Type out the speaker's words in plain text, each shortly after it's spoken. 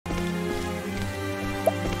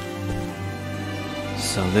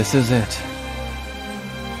So this is it.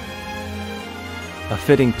 A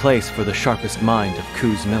fitting place for the sharpest mind of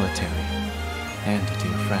Ku's military, and a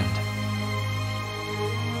dear friend.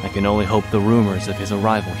 I can only hope the rumors of his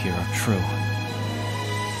arrival here are true.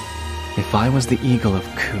 If I was the eagle of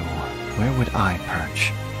Ku, where would I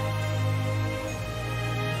perch?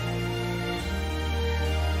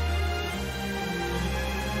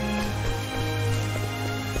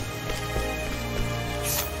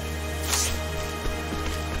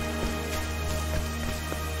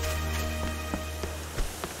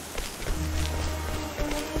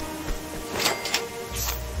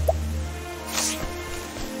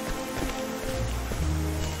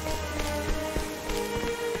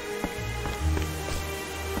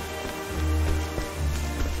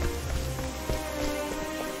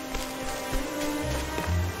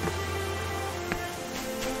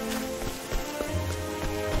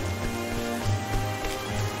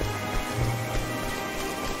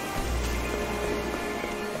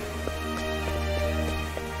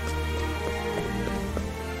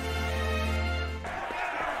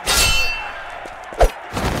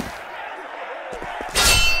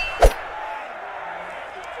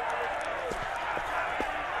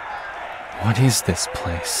 What is this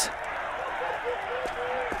place?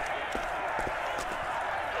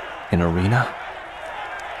 An arena?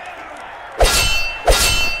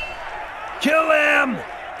 Kill him!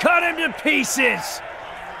 Cut him to pieces!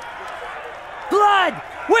 Blood!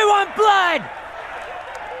 We want blood!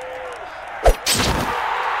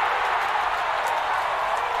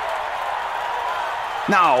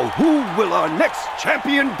 Now, who will our next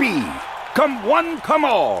champion be? Come one, come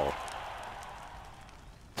all!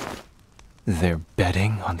 They're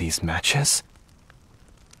betting on these matches?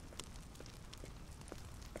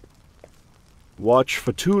 Watch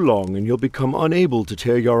for too long and you'll become unable to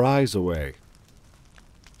tear your eyes away.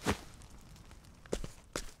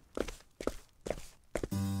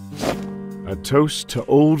 A toast to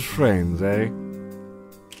old friends, eh?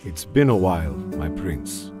 It's been a while, my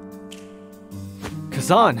prince.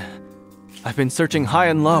 Kazan! I've been searching high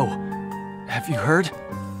and low. Have you heard?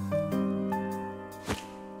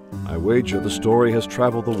 I wager the story has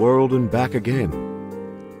traveled the world and back again.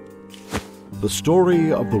 The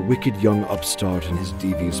story of the wicked young upstart and his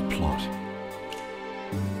devious plot.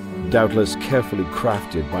 Doubtless carefully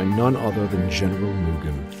crafted by none other than General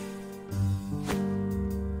Mugen.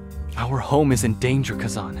 Our home is in danger,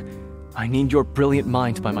 Kazan. I need your brilliant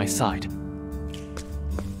mind by my side.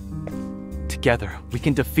 Together, we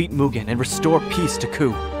can defeat Mugen and restore peace to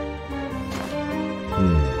Ku.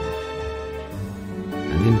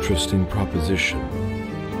 An interesting proposition.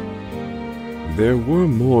 There were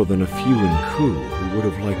more than a few in Ku who would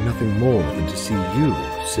have liked nothing more than to see you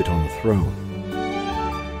sit on the throne.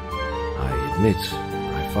 I admit,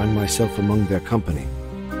 I find myself among their company.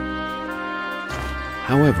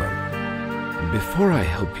 However, before I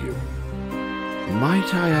help you,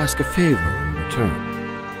 might I ask a favor in return?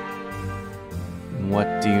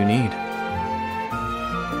 What do you need?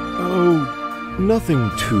 Oh,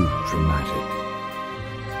 nothing too dramatic.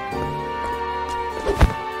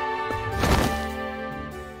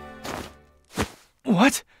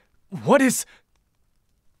 What? What is...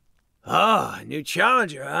 Ah, new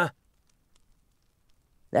challenger, huh?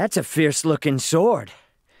 That's a fierce-looking sword.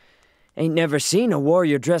 Ain't never seen a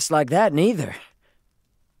warrior dressed like that, neither.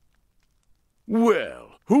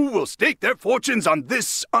 Well, who will stake their fortunes on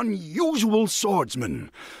this unusual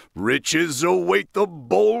swordsman? Riches await the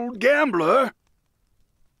bold gambler.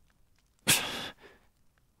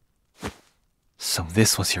 So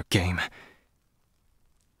this was your game.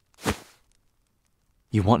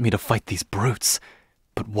 You want me to fight these brutes,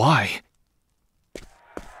 but why?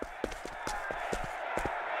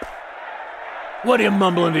 What are you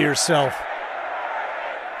mumbling to yourself?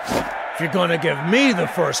 If you're gonna give me the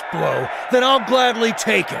first blow, then I'll gladly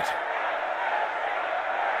take it.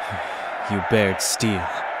 You bared steel.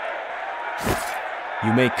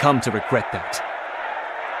 You may come to regret that.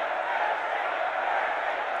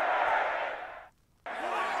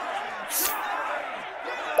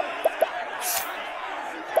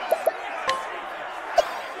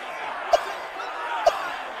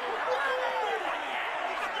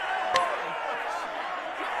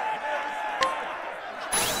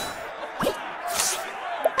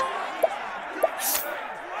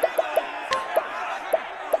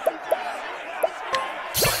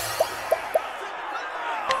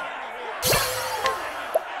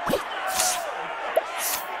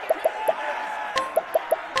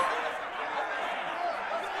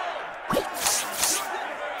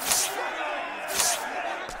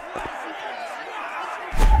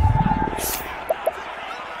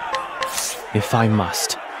 if I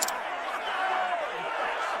must.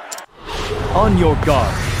 On your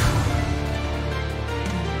guard.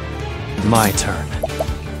 My turn.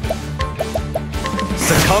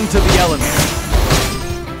 Succumb to the elements.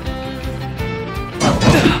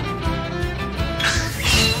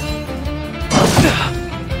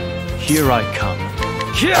 Here I come.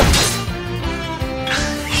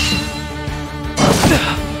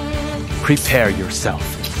 Prepare yourself.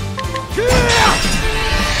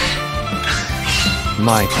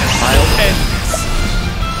 My turn. I'll end this.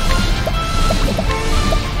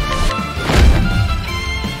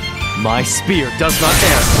 My spear does not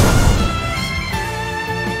err.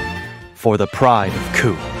 For the pride of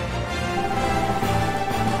Ku.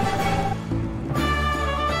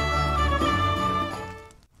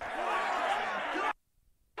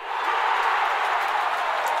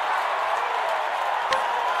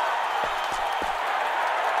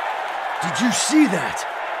 Did you see that?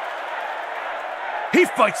 He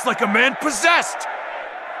fights like a man possessed!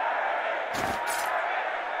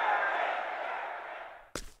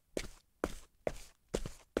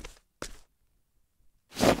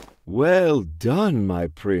 Well done, my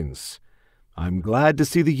prince. I'm glad to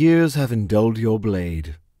see the years have dulled your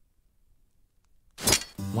blade.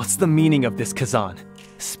 What's the meaning of this, Kazan?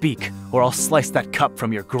 Speak, or I'll slice that cup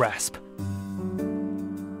from your grasp.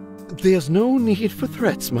 There's no need for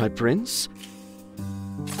threats, my prince.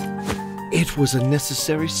 It was a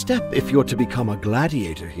necessary step if you're to become a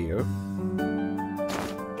gladiator here.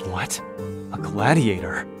 What? A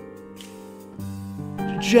gladiator?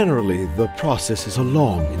 Generally, the process is a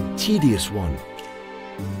long and tedious one.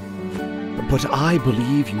 But I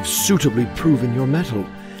believe you've suitably proven your mettle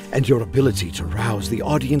and your ability to rouse the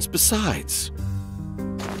audience besides.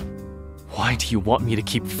 Why do you want me to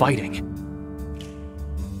keep fighting?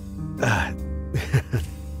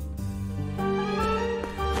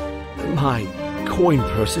 My coin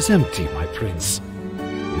purse is empty, my prince.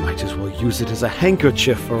 Might as well use it as a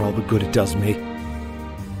handkerchief for all the good it does me.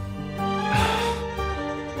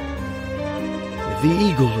 The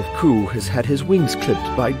Eagle of Ku has had his wings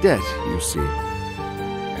clipped by debt, you see.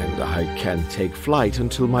 And I can't take flight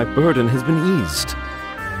until my burden has been eased.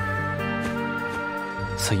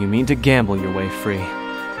 So you mean to gamble your way free?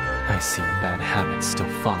 I see your bad habits still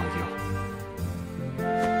follow you.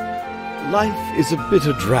 Life is a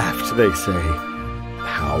bitter draught, they say.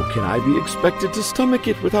 How can I be expected to stomach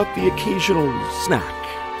it without the occasional snack?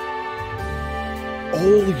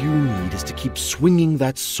 All you need is to keep swinging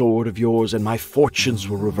that sword of yours and my fortunes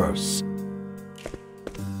will reverse.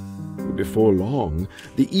 Before long,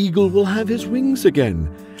 the eagle will have his wings again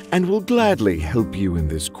and will gladly help you in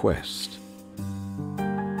this quest.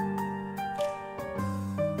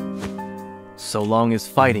 So long as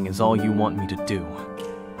fighting is all you want me to do,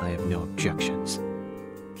 I have no objections.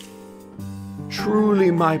 Truly,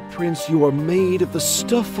 my prince, you are made of the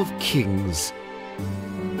stuff of kings.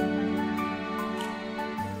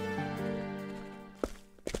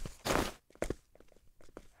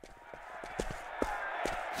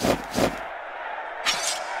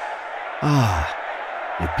 Ah,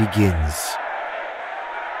 it begins.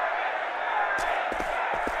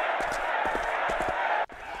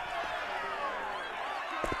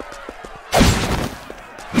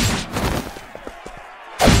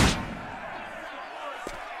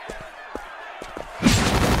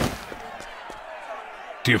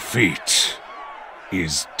 Defeat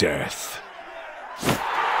is death.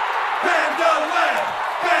 Bandolim!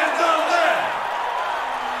 Bandolim!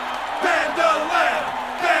 Bandolim!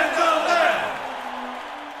 Bandolim!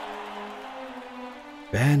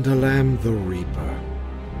 Bandolim the Reaper.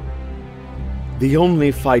 The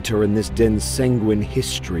only fighter in this den's sanguine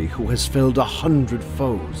history who has felled 100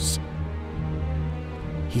 foes.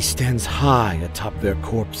 He stands high atop their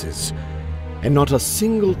corpses, and not a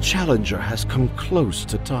single challenger has come close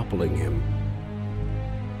to toppling him.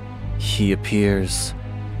 He appears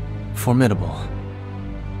formidable.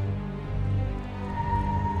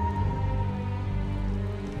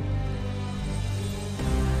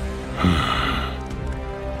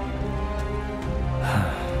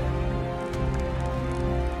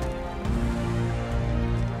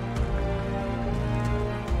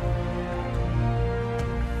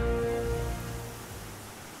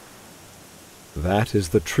 That is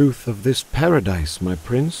the truth of this paradise, my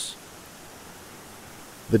prince.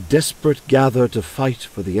 The desperate gather to fight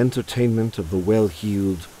for the entertainment of the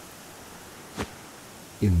well-heeled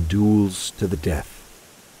in duels to the death.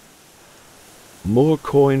 More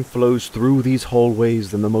coin flows through these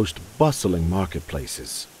hallways than the most bustling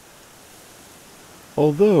marketplaces.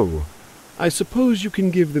 Although, I suppose you can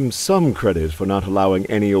give them some credit for not allowing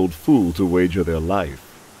any old fool to wager their life.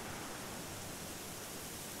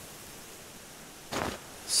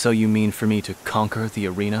 So you mean for me to conquer the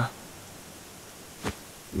arena?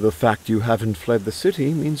 The fact you haven't fled the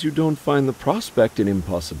city means you don't find the prospect an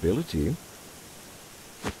impossibility.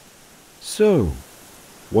 So,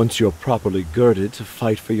 once you're properly girded to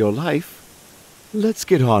fight for your life, let's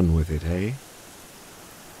get on with it, eh?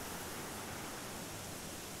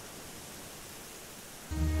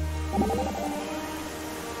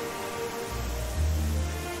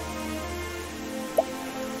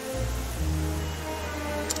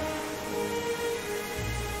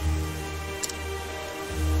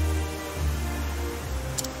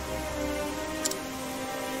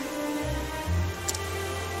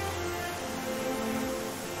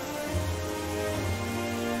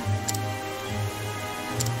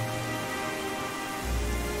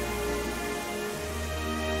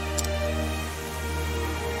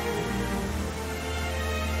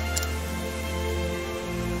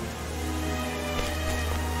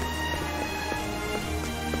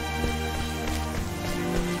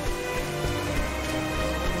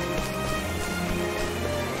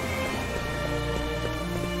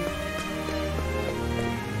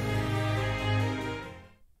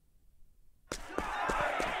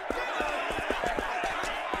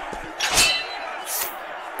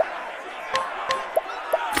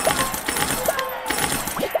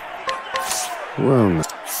 Well,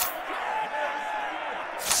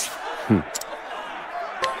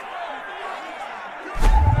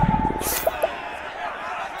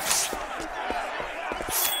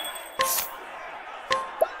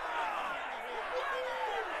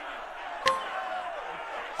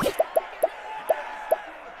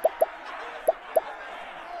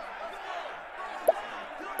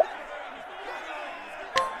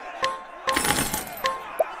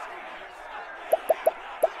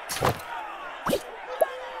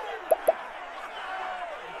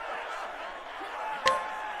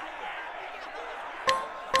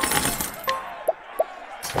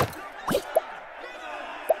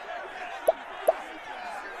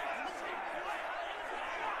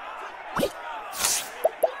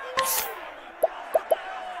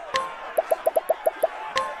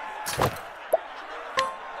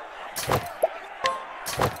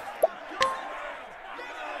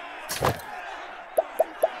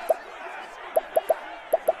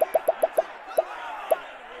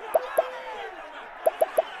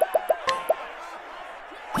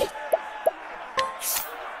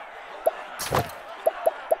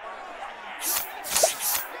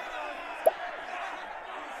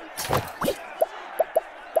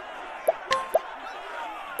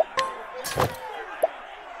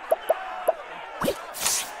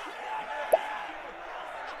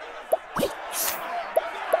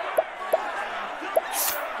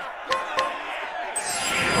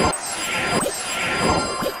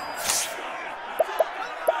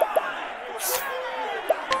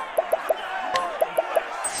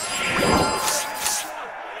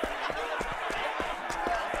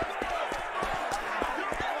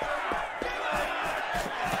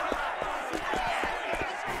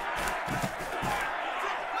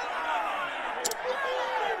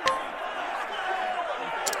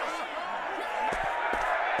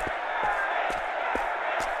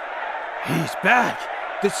 He's back!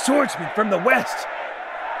 The swordsman from the west!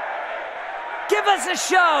 Give us a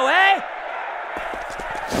show, eh?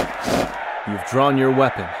 You've drawn your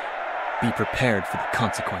weapon. Be prepared for the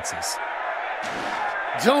consequences.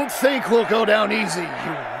 Don't think we'll go down easy,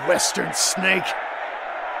 you western snake.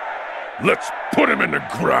 Let's put him in the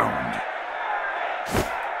ground.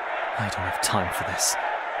 I don't have time for this.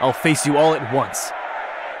 I'll face you all at once.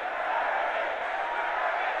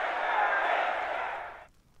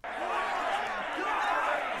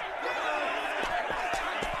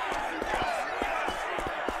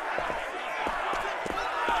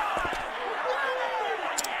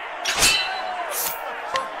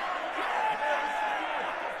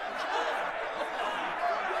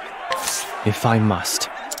 If I must.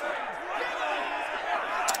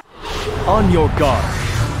 On your guard.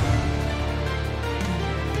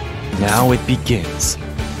 Now it begins.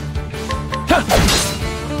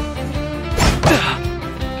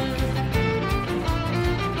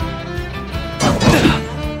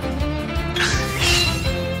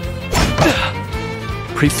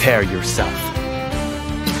 Prepare yourself.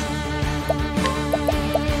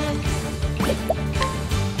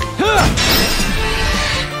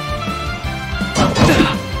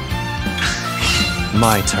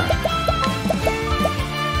 My turn.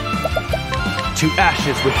 To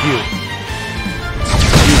ashes with you.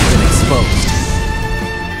 You've been exposed.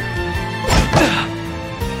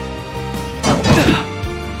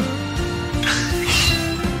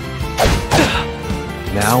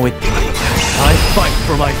 Now it... I fight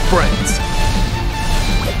for my friends.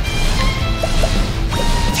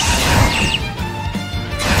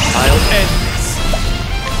 I'll end this.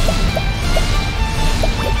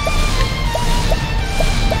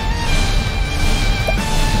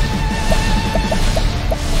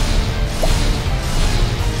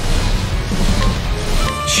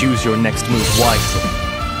 Choose your next move wisely.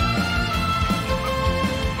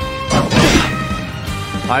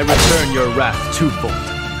 I return your wrath twofold.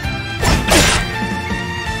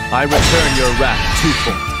 I return your wrath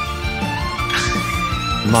twofold.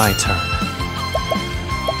 My turn.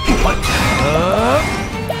 What?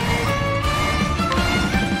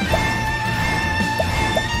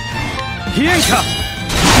 Hienka!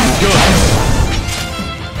 Good.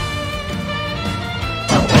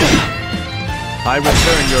 I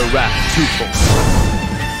return your wrath twofold.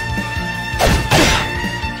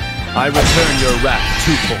 I return your wrath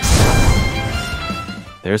twofold.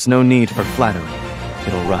 There's no need for flattery.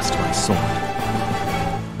 It'll rust my sword.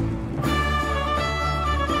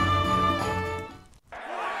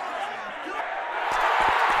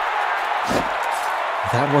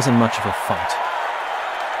 That wasn't much of a fight.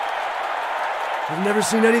 I've never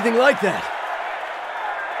seen anything like that.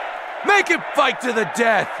 Make it fight to the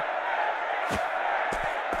death!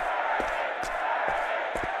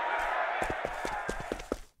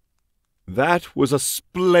 That was a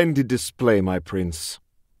splendid display, my prince.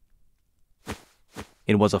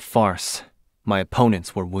 It was a farce. My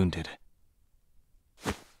opponents were wounded.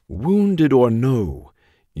 Wounded or no,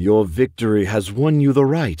 your victory has won you the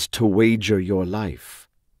right to wager your life.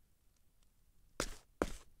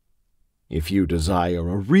 If you desire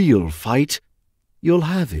a real fight, you'll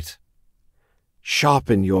have it.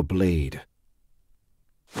 Sharpen your blade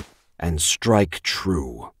and strike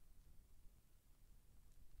true.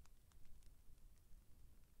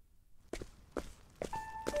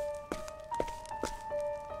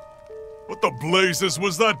 What the blazes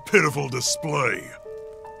was that pitiful display?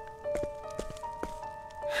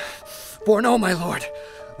 For no, my lord.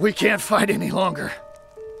 We can't fight any longer.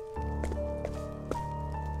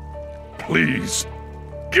 Please,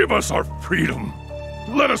 give us our freedom.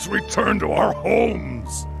 Let us return to our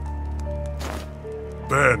homes.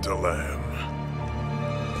 Bandalam.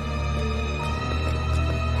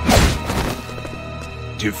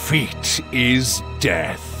 Defeat is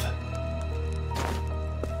death.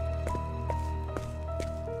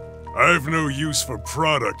 I've no use for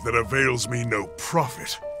product that avails me no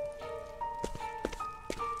profit.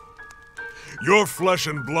 Your flesh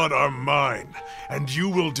and blood are mine, and you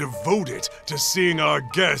will devote it to seeing our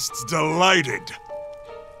guests delighted.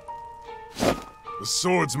 The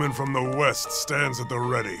swordsman from the west stands at the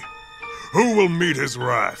ready. Who will meet his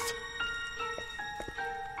wrath?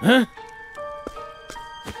 Huh?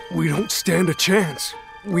 We don't stand a chance.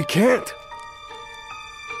 We can't.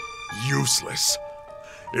 Useless.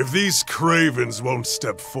 If these cravens won't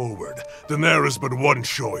step forward, then there is but one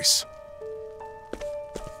choice.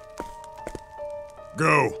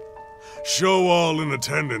 Go. Show all in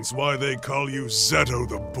attendance why they call you Zeto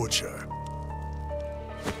the Butcher.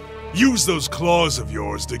 Use those claws of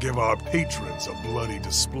yours to give our patrons a bloody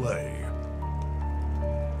display.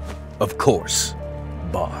 Of course,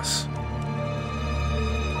 boss.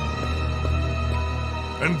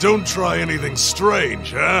 And don't try anything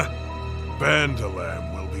strange, huh?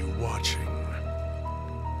 Bandalam will be watching.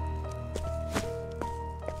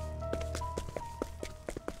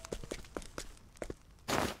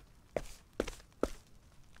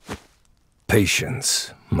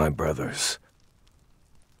 Patience, my brothers.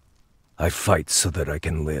 I fight so that I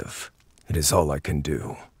can live. It is all I can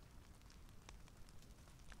do.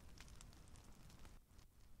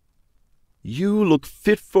 You look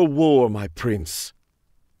fit for war, my prince.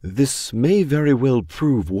 This may very well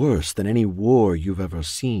prove worse than any war you've ever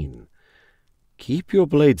seen. Keep your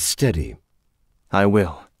blade steady. I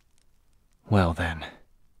will. Well then.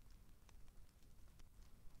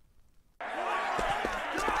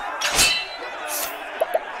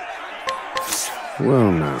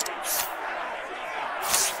 Well now.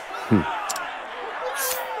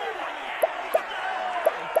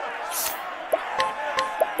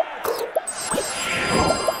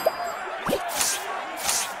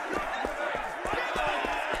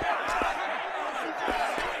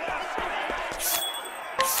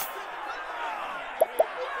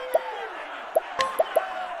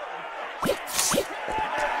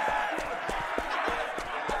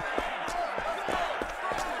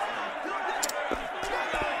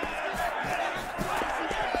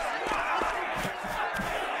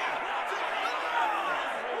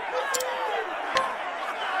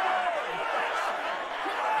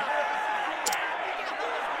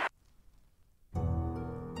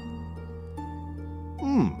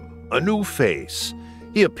 A new face.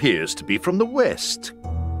 He appears to be from the west.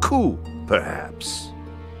 Ku, perhaps.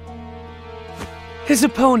 His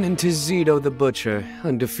opponent is Zito the Butcher,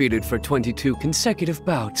 undefeated for 22 consecutive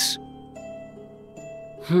bouts.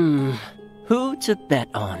 Who to bet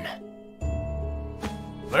on?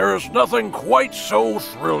 There is nothing quite so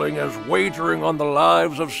thrilling as wagering on the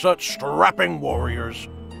lives of such strapping warriors.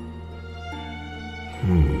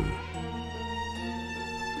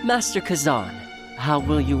 Master Kazan, how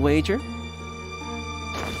will you wager?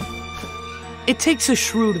 It takes a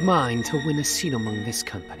shrewd mind to win a seat among this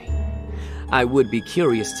company. I would be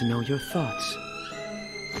curious to know your thoughts.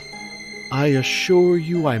 I assure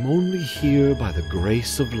you I'm only here by the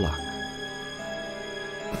grace of luck.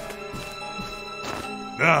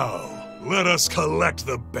 Now, let us collect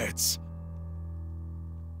the bets.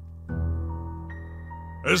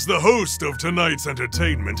 As the host of tonight's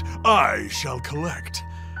entertainment, I shall collect,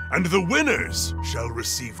 and the winners shall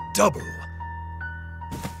receive double.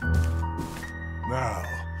 Now,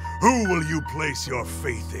 who will you place your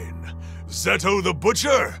faith in? Zeto the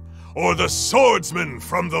Butcher, or the swordsman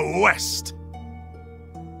from the west?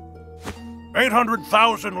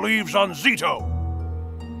 800,000 leaves on Zito.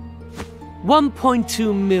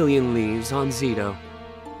 1.2 million leaves on Zito.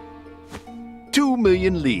 2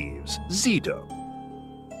 million leaves, Zito.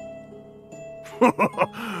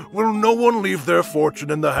 Will no one leave their fortune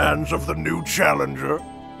in the hands of the new challenger?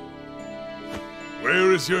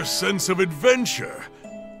 Where is your sense of adventure?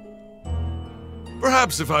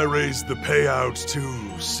 Perhaps if I raised the payout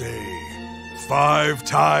to, say, 5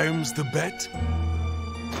 times the bet?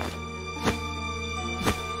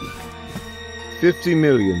 50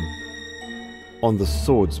 million on the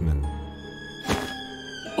swordsman.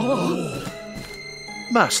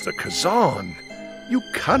 Master Kazan, you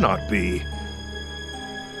cannot be...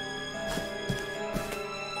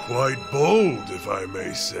 Quite bold, if I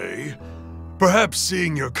may say. Perhaps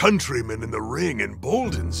seeing your countrymen in the ring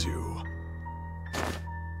emboldens you.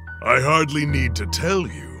 I hardly need to tell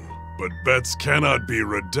you, but bets cannot be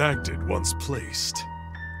redacted once placed.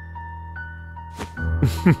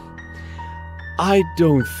 I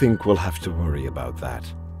don't think we'll have to worry about that.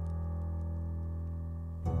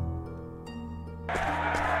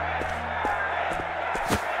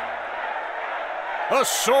 The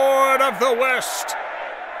Sword of the West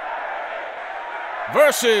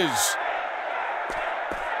versus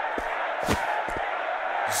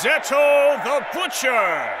Zeto the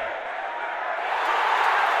Butcher.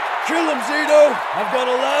 Kill him, Zito! I've got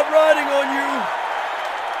a lot riding on you!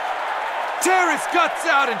 Tear his guts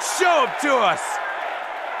out and show him to us!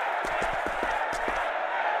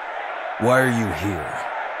 Why are you here?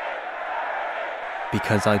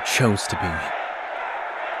 Because I chose to be.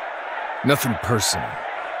 Nothing personal,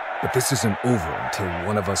 but this isn't over until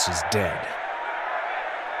one of us is dead.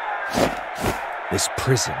 This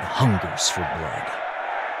prison hungers for blood.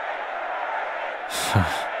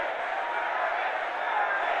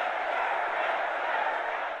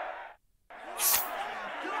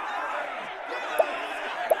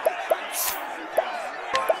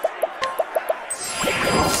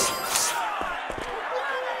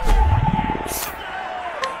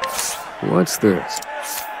 What's this?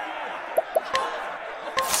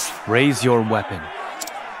 Raise your weapon.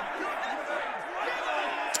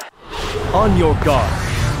 On your guard.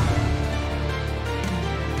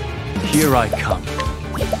 Here I come.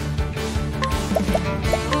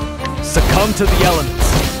 Succumb to the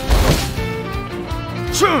elements.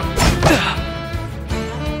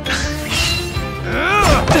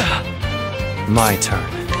 My turn.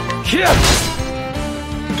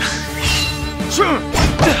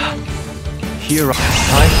 Here I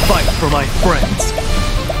fight for my friends.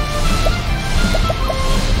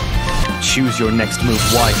 Choose your next move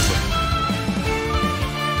wisely.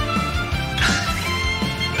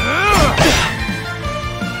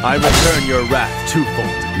 I return your wrath twofold.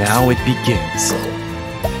 Now it begins.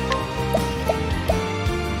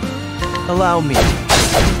 Allow me.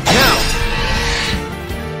 Now!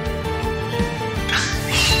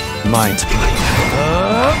 My turn.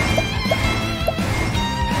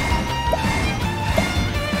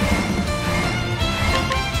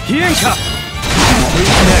 Hienka!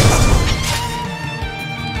 Who's next?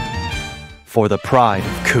 For the pride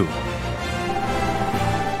of Ku.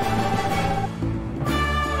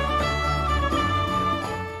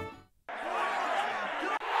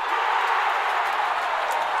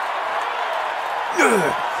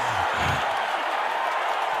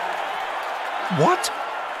 What?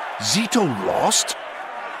 Zito lost?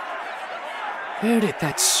 Where did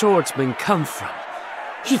that swordsman come from?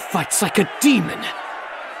 He fights like a demon.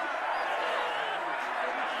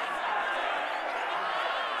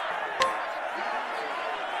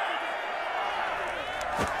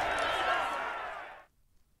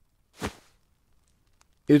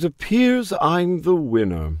 It appears I'm the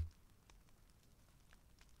winner.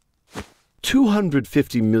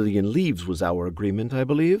 250 million leaves was our agreement, I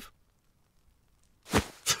believe.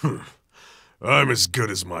 I'm as good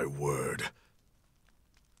as my word.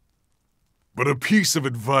 But a piece of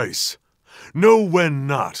advice. Know when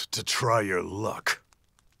not to try your luck.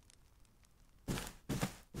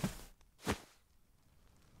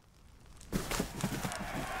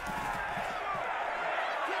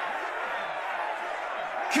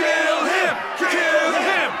 Kill him! Kill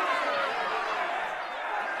him!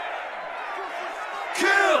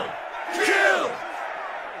 Kill! Kill!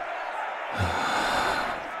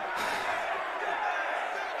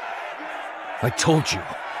 I told you,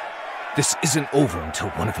 this isn't over until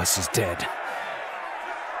one of us is dead.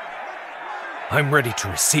 I'm ready to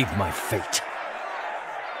receive my fate.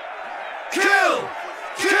 Kill!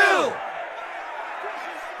 Kill!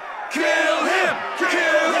 Kill him!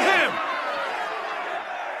 Kill him!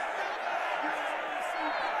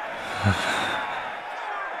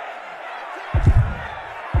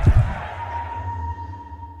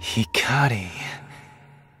 Hikari.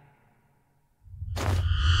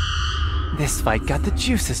 This fight got the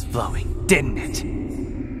juices flowing, didn't it?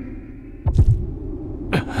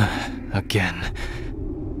 Again.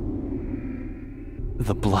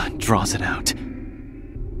 The blood draws it out.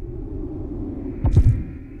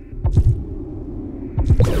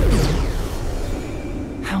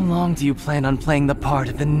 How long do you plan on playing the part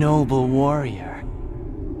of the noble warrior?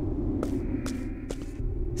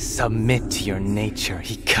 Submit to your nature,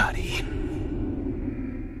 Hikari.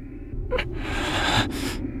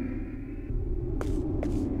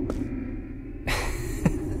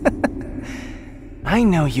 I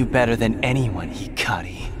know you better than anyone,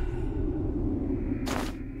 Hikari.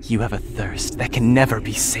 You have a thirst that can never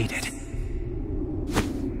be sated.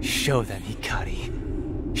 Show them, Hikari.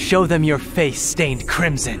 Show them your face stained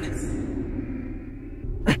crimson.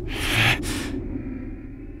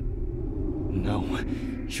 No,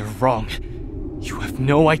 you're wrong. You have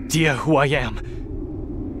no idea who I am.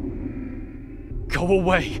 Go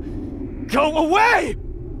away! Go away!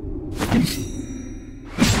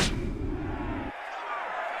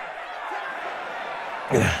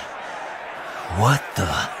 What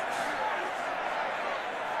the?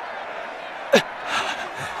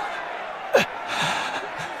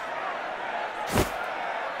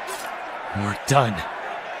 We're done.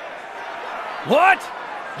 What?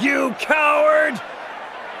 You coward!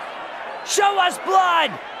 Show us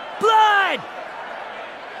blood! Blood!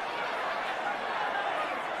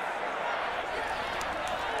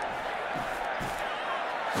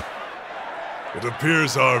 It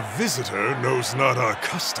appears our visitor knows not our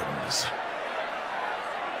customs.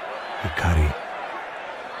 Hikari.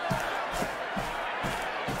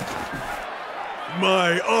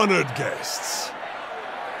 My honored guests.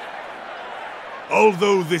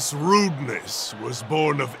 Although this rudeness was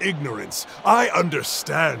born of ignorance, I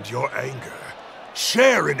understand your anger.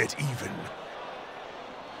 Share in it even.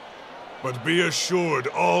 But be assured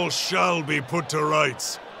all shall be put to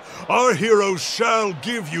rights. Our heroes shall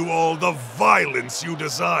give you all the violence you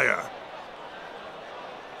desire.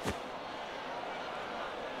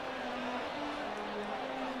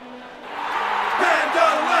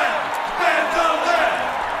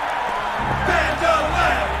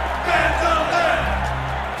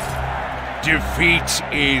 Defeat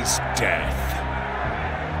is death.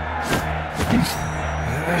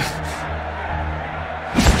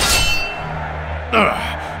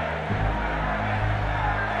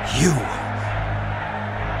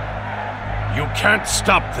 You can't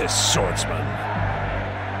stop this, swordsman.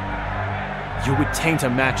 You would taint a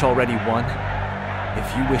match already won.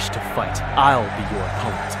 If you wish to fight, I'll be your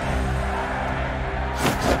opponent.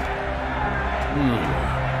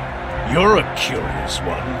 You're a curious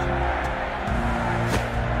one.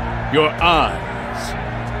 Your eyes,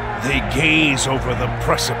 they gaze over the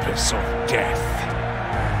precipice of death.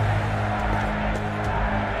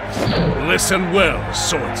 Listen well,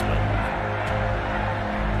 swordsman.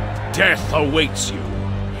 Death awaits you,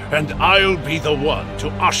 and I'll be the one to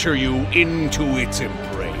usher you into its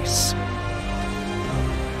embrace.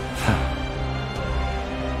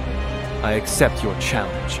 I accept your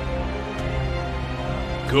challenge.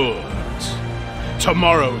 Good.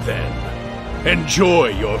 Tomorrow, then. Enjoy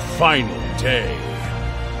your final day.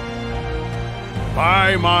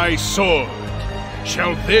 By my sword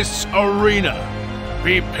shall this arena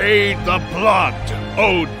be paid the blood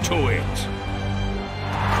owed to it.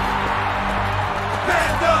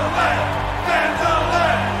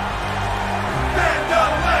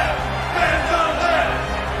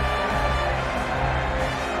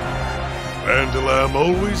 Vandalam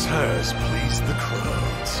always has pleased the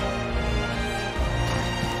crowds.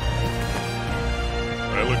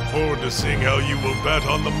 I look forward to seeing how you will bet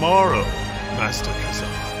on the morrow, Master Kazan.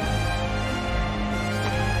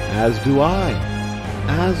 As do I.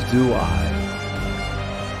 As do I.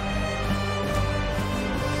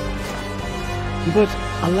 But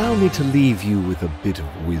allow me to leave you with a bit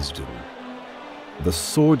of wisdom. The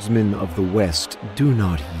swordsmen of the West do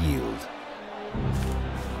not yield.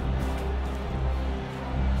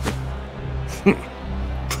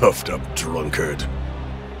 Puffed up drunkard.